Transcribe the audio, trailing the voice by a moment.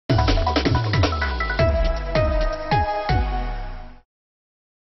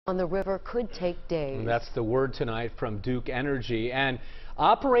on the river could take days. And that's the word tonight from Duke Energy. And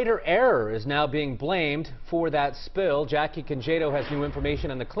operator error is now being blamed for that spill. Jackie Congedo has new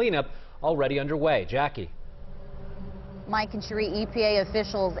information on the cleanup already underway. Jackie. Mike and Cherie, EPA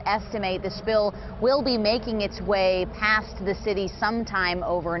officials estimate the spill will be making its way past the city sometime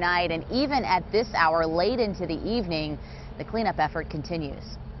overnight. And even at this hour, late into the evening, the cleanup effort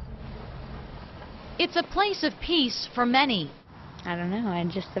continues. It's a place of peace for many. I don't know, I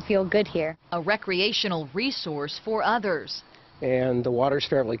just feel good here. A recreational resource for others. And the water's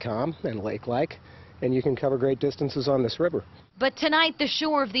fairly calm and lake-like, and you can cover great distances on this river. But tonight, the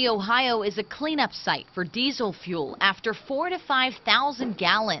shore of the Ohio is a cleanup site for diesel fuel after 4,000 to 5,000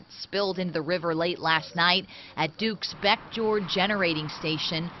 gallons spilled into the river late last night at Duke's Beck George Generating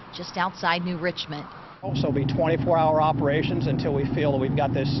Station just outside New Richmond. Also be 24-hour operations until we feel that we've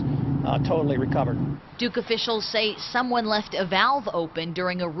got this totally recovered. Duke officials say someone left a valve open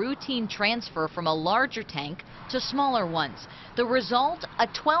during a routine transfer from a larger tank to smaller ones. The result, a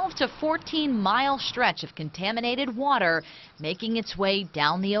 12 to 14 mile stretch of contaminated water making its way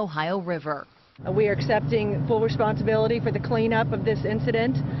down the Ohio River. We are accepting full responsibility for the cleanup of this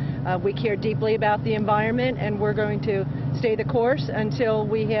incident. We care deeply about the environment, and we're going to stay the course until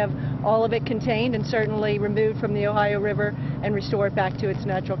we have all of it contained and certainly removed from the Ohio River and restored back to its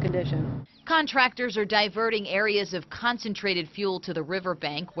natural condition. Contractors are diverting areas of concentrated fuel to the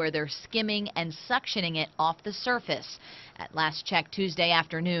riverbank where they're skimming and suctioning it off the surface. At last check Tuesday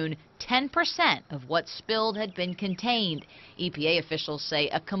afternoon, 10% of what spilled had been contained. EPA officials say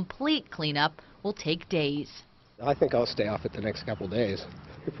a complete cleanup will take days. I think I'll stay off it the next couple days.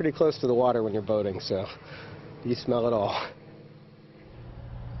 You're pretty close to the water when you're boating, so you smell it all.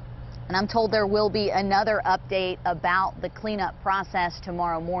 And I'm told there will be another update about the cleanup process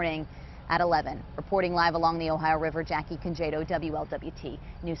tomorrow morning at 11. Reporting live along the Ohio River, Jackie Congedo, WLWT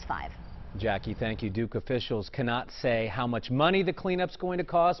News 5. Jackie, thank you. Duke officials cannot say how much money the cleanup's going to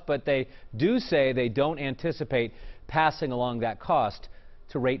cost, but they do say they don't anticipate passing along that cost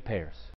to ratepayers.